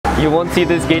You won't see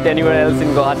this gate anywhere else in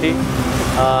Guwahati.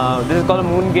 This is called a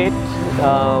moongate.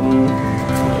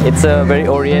 It's a very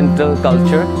oriental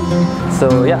culture.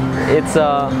 So yeah, it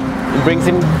brings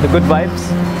in the good vibes.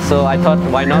 So I thought,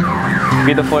 why not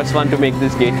be the first one to make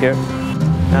this gate here.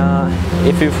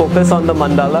 If you focus on the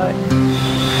mandala,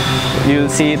 you'll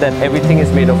see that everything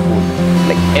is made of food.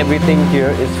 Like everything here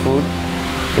is food.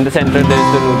 In the center there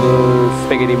is the noodles,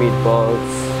 spaghetti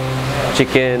meatballs,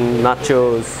 chicken,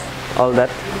 nachos, all that.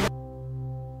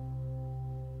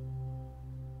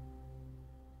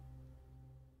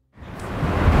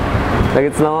 Like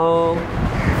it's now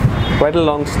quite a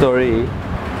long story.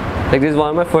 Like this is one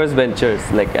of my first ventures,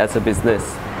 like as a business.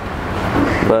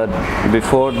 But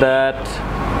before that,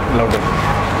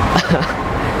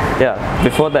 yeah,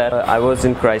 before that I was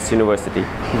in Christ University,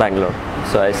 Bangalore.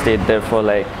 So I stayed there for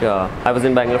like, I was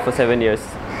in Bangalore for 7 years.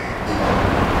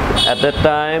 At that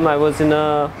time I was in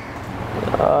a,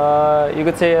 you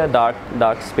could say a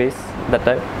dark space that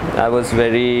time. I was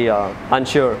very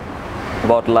unsure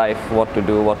about life, what to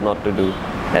do, what not to do,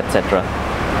 etc.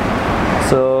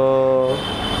 So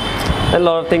a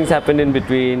lot of things happened in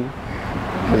between.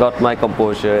 I got my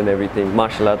composure and everything,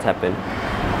 martial arts happened.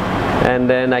 And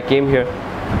then I came here.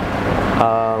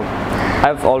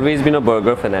 I've always been a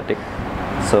burger fanatic.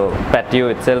 So Pattyoh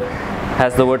itself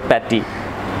has the word patty,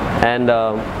 and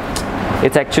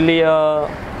it's actually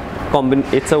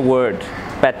it's a word.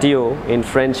 Pattyoh in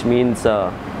French means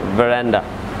veranda.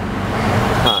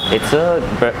 It's a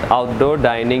outdoor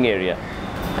dining area,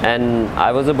 and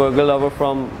I was a burger lover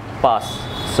from past.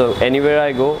 So anywhere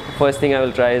I go, first thing I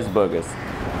will try is burgers.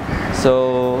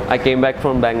 So I came back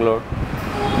from Bangalore.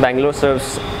 Bangalore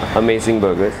serves amazing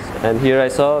burgers, and here I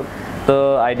saw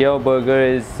the idea of burger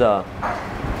is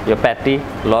your patty,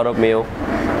 a lot of mayo,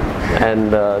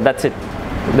 and that's it.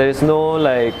 There is no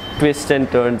like twists and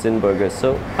turns in burgers.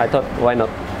 So I thought, why not?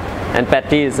 And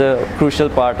patty is a crucial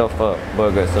part of a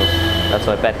burger, so that's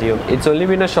why Pattyoh. It's only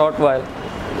been a short while,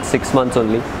 6 months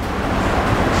only.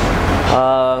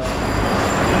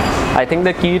 I think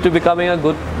the key to becoming a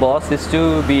good boss is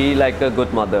to be like a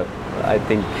good mother. I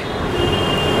think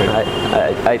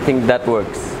I think that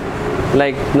works.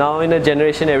 Like now in a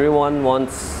generation, everyone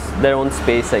wants their own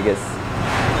space, I guess.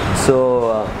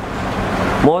 So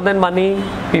more than money,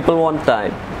 people want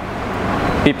time.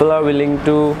 People are willing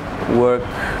to work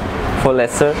for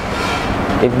lesser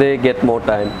if they get more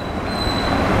time.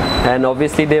 And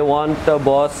obviously they want a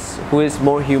boss who is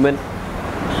more human,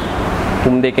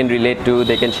 whom they can relate to,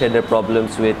 they can share their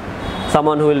problems with,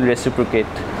 someone who will reciprocate,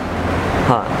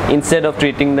 instead of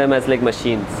treating them as like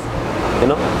machines, you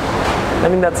know. I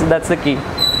mean that's the key.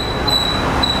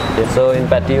 So in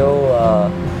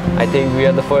Pattyoh, I think we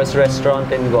are the first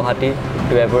restaurant in Guwahati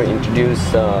to ever introduce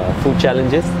food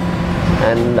challenges,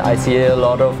 and I see a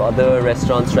lot of other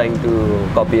restaurants trying to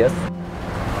copy us.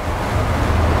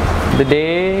 The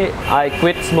day I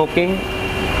quit smoking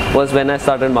was when I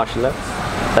started martial arts.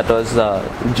 That was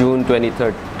June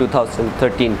 23rd,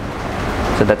 2013.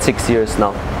 So that's 6 years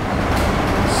now.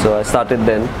 So I started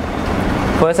then.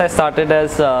 First I started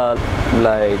as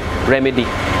like remedy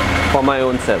for my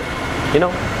own self. You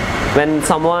know, when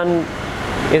someone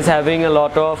is having a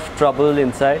lot of trouble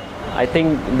inside, I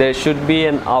think there should be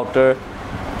an outer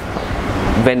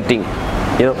venting.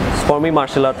 You know, for me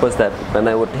martial art was that, when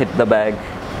I would hit the bag,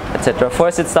 etc.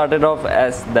 First it started off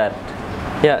as that.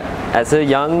 Yeah, as a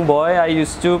young boy I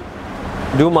used to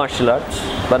do martial arts,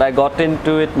 but I got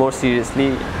into it more seriously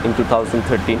in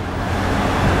 2013.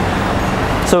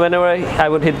 So whenever I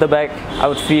would hit the bag, I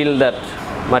would feel that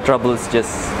my troubles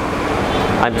just,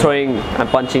 I'm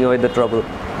punching away the trouble,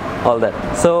 all that.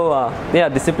 So yeah,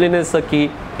 discipline is the key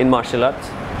in martial arts.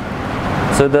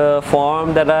 So the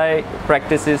form that I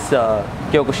practice is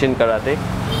Kyokushin karate.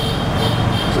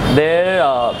 There,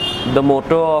 the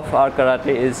motto of our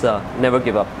karate is never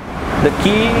give up. The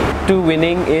key to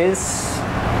winning is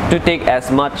to take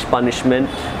as much punishment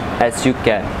as you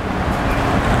can.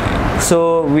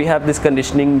 So we have this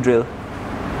conditioning drill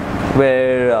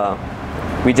where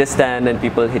we just stand and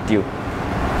people hit you.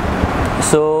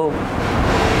 So,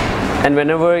 and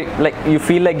whenever like you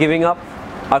feel like giving up,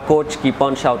 our coach keep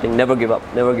on shouting, never give up,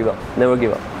 never give up, never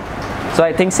give up. So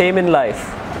I think same in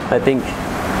life. I think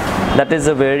that is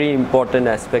a very important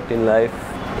aspect in life,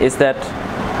 is that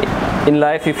in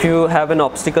life if you have an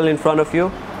obstacle in front of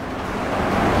you,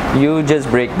 you just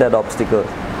break that obstacle.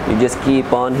 You just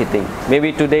keep on hitting.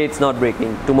 Maybe today it's not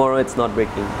breaking, tomorrow it's not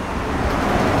breaking.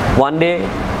 One day,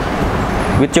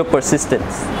 with your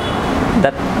persistence,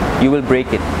 that you will break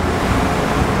it.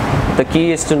 The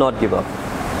key is to not give up.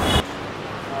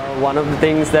 One of the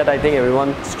things that I think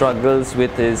everyone struggles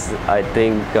with is, I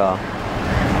think,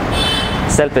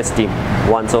 self-esteem,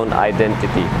 one's own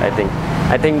identity.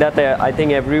 I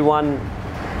think everyone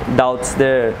doubts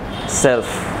their self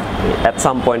at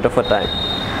some point of a time.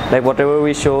 Like whatever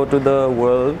we show to the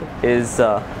world is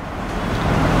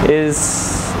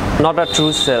not a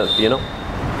true self, you know.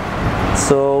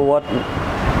 So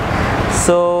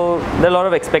there are a lot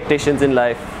of expectations in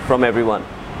life from everyone,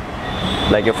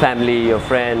 like your family, your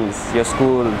friends, your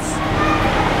schools.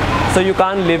 So you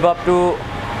can't live up to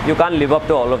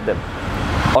all of them.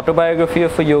 Autobiography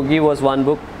of a Yogi was one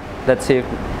book that saved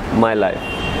my life.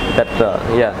 That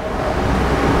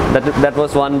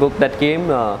was one book that came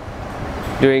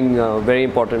during a very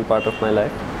important part of my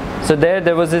life. So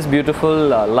there was this beautiful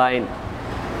line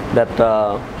that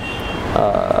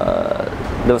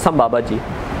there was some Babaji,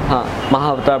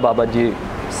 Mahavatar Babaji,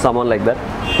 someone like that,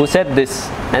 who said this,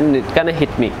 and it kind of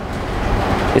hit me.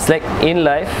 It's like, in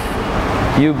life,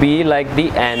 you be like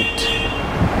the ant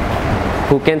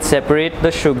who can separate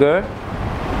the sugar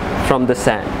from the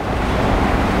sand.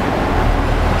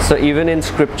 So even in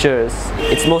scriptures,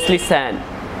 it's mostly sand.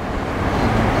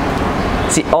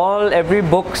 See, every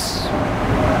books,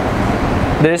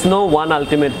 there is no one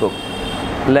ultimate book.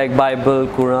 Like Bible,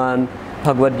 Quran,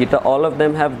 Bhagavad Gita, all of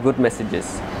them have good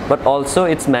messages. But also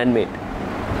it's man-made.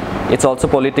 It's also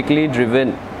politically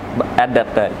driven at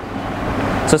that time.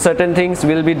 So certain things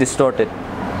will be distorted.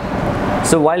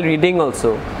 So while reading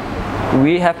also,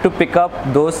 we have to pick up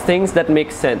those things that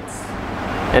make sense,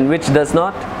 and which does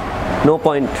not, no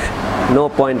point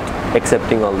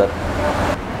accepting all that.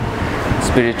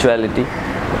 Spirituality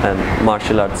and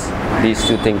martial arts, these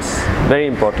two things, very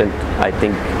important, I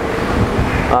think.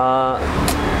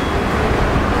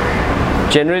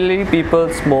 Generally people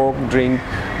smoke, drink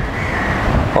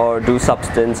or do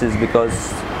substances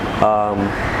because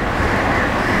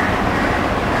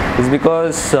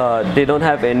they don't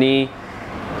have any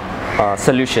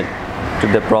solution to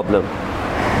the problem.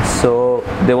 So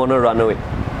they want to run away.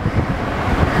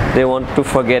 They want to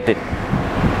forget it.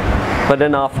 But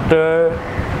then after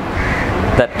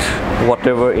that,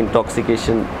 whatever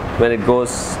intoxication, when it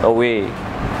goes away,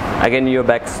 again you're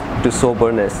back to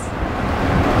soberness.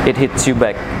 It hits you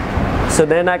back. So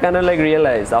then I kind of like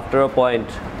realized after a point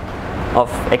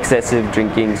of excessive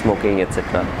drinking, smoking,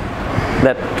 etc.,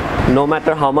 that no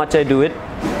matter how much I do it,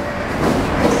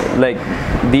 like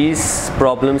these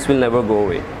problems will never go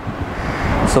away.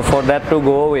 So for that to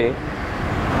go away,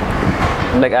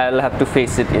 like I'll have to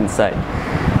face it inside,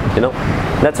 you know.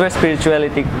 That's where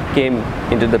spirituality came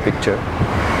into the picture.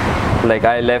 Like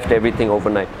I left everything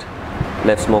overnight,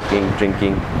 left smoking,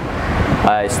 drinking.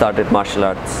 I started martial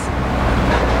arts,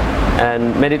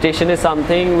 and meditation is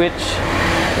something which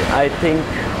I think,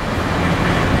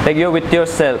 like, you're with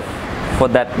yourself for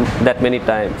that many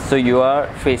times. So you are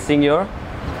facing your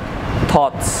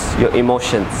thoughts, your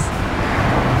emotions,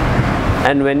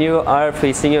 and when you are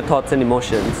facing your thoughts and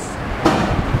emotions,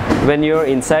 when you're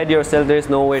inside yourself, there is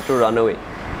no way to run away.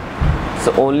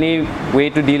 So only way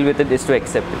to deal with it is to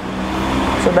accept it.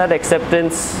 So that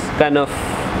acceptance kind of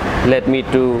led me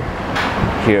to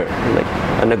here, like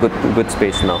in a good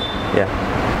space now. Yeah.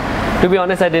 To be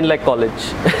honest, I didn't like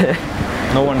college.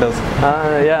 No one does.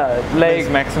 Yeah, like there's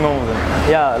maximum of them.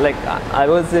 Yeah, like I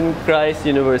was in Christ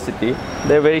University.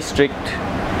 They're very strict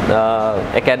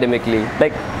academically.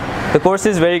 Like the course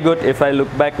is very good. If I look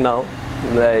back now,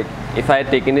 like if I had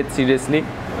taken it seriously,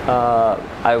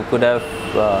 I could have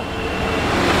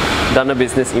done a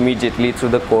business immediately through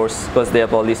the course, because they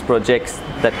have all these projects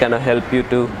that kind of help you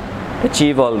to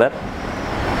achieve all that.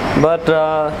 But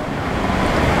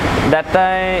that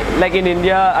time, like in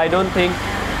India, I don't think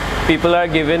people are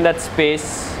given that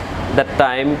space, that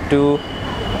time to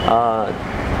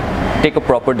take a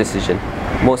proper decision.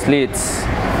 Mostly it's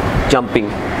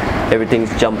jumping. Everything's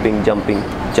jumping.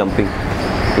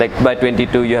 Like by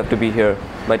 22 you have to be here,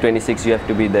 by 26 you have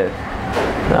to be there.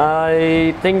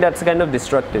 I think that's kind of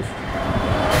destructive.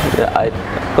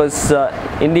 Because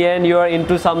in the end you are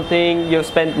into something, you've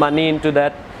spent money into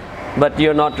that, but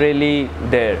you're not really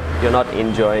there, you're not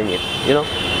enjoying it, you know.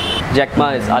 Jack Ma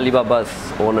is Alibaba's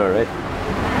owner, right?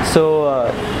 So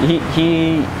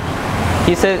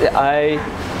he says, I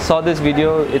saw this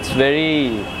video, it's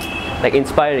very like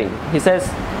inspiring. He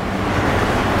says,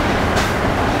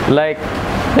 like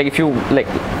if you like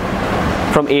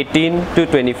from 18 to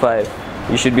 25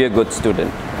 you should be a good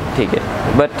student, take it.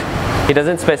 But he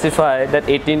doesn't specify that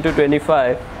 18 to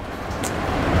 25,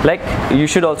 like you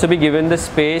should also be given the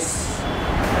space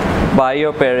by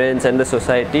your parents and the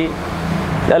society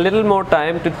a little more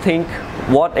time to think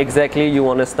what exactly you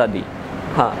want to study.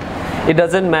 It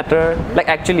doesn't matter, like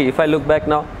actually if I look back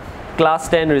now, class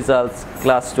 10 results,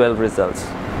 class 12 results,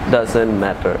 doesn't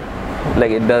matter.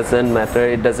 Like, it doesn't matter.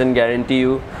 It doesn't guarantee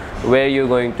you where you're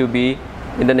going to be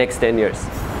in the next 10 years.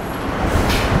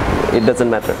 It doesn't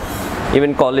matter.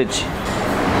 Even college.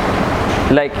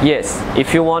 Like, yes,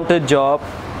 if you want a job,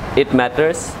 it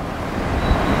matters.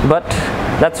 But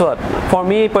that's what. For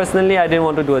me personally, I didn't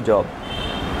want to do a job.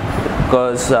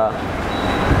 Because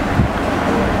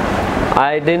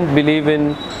I didn't believe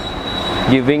in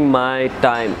giving my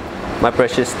time, my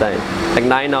precious time, like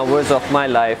 9 hours of my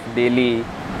life daily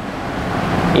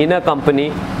in a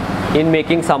company, in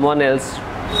making someone else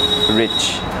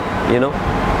rich, you know.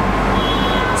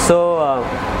 So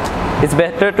it's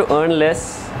better to earn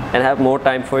less and have more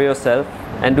time for yourself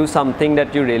and do something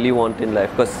that you really want in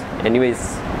life, because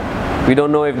anyways we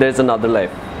don't know if there's another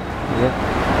life.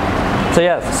 So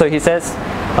yeah, so he says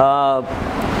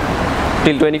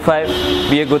till 25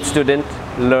 be a good student,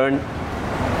 learn,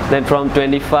 then from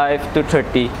 25 to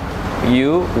 30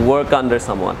 you work under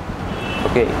someone.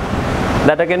 Okay,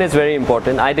 that again is very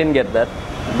important. I didn't get that,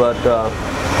 but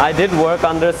I did work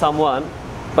under someone,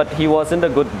 but he wasn't a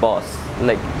good boss.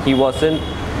 Like, he wasn't.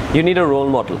 You need a role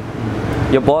model.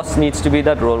 Your boss needs to be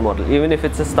that role model, even if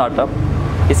it's a startup.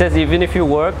 He says even if you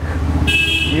work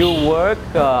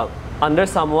under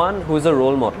someone who's a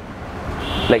role model,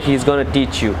 like he's gonna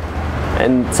teach you,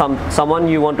 and someone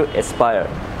you want to aspire.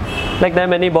 Like, there are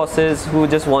many bosses who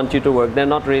just want you to work. They're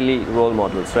not really role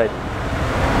models, right?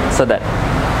 So that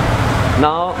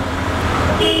now,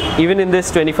 even in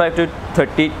this 25 to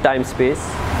 30 time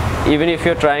space, even if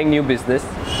you're trying new business,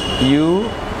 you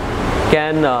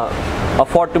can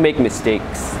afford to make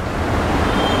mistakes,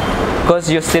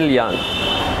 because you're still young.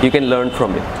 You can learn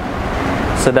from it.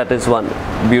 So that is one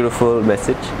beautiful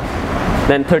message.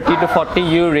 Then 30 to 40,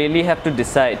 you really have to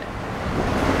decide.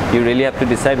 You really have to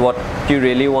decide what you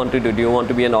really want to do. Do you want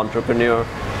to be an entrepreneur,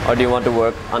 or do you want to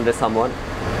work under someone?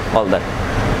 All that.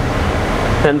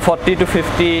 Then 40 to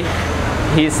 50,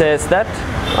 he says that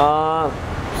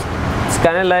it's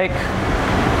kind of like,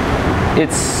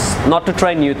 it's not to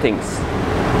try new things.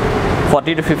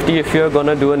 40 to 50, if you're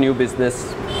gonna do a new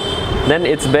business, then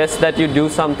it's best that you do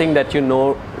something that you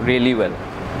know really well.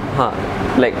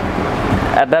 Like,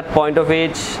 at that point of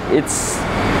age, it's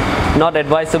not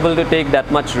advisable to take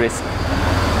that much risk.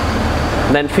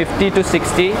 Then 50 to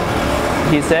 60,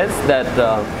 he says that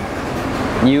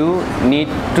you need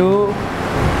to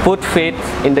put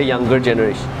faith in the younger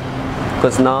generation,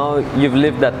 because now you've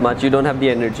lived that much, you don't have the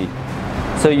energy.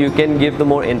 So you can give the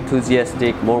more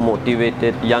enthusiastic, more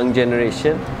motivated young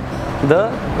generation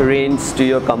the reins to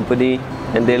your company,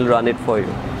 and they'll run it for you.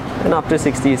 And after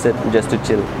 60, he said, just to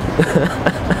chill.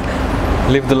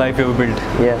 Live the life you built.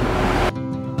 Yeah.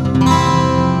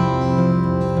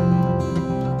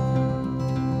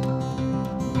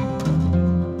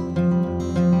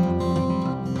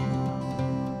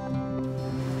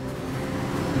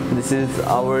 This is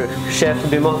our chef,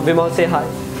 Bimal. Bimal, say hi.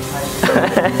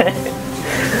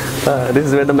 This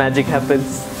is where the magic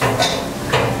happens.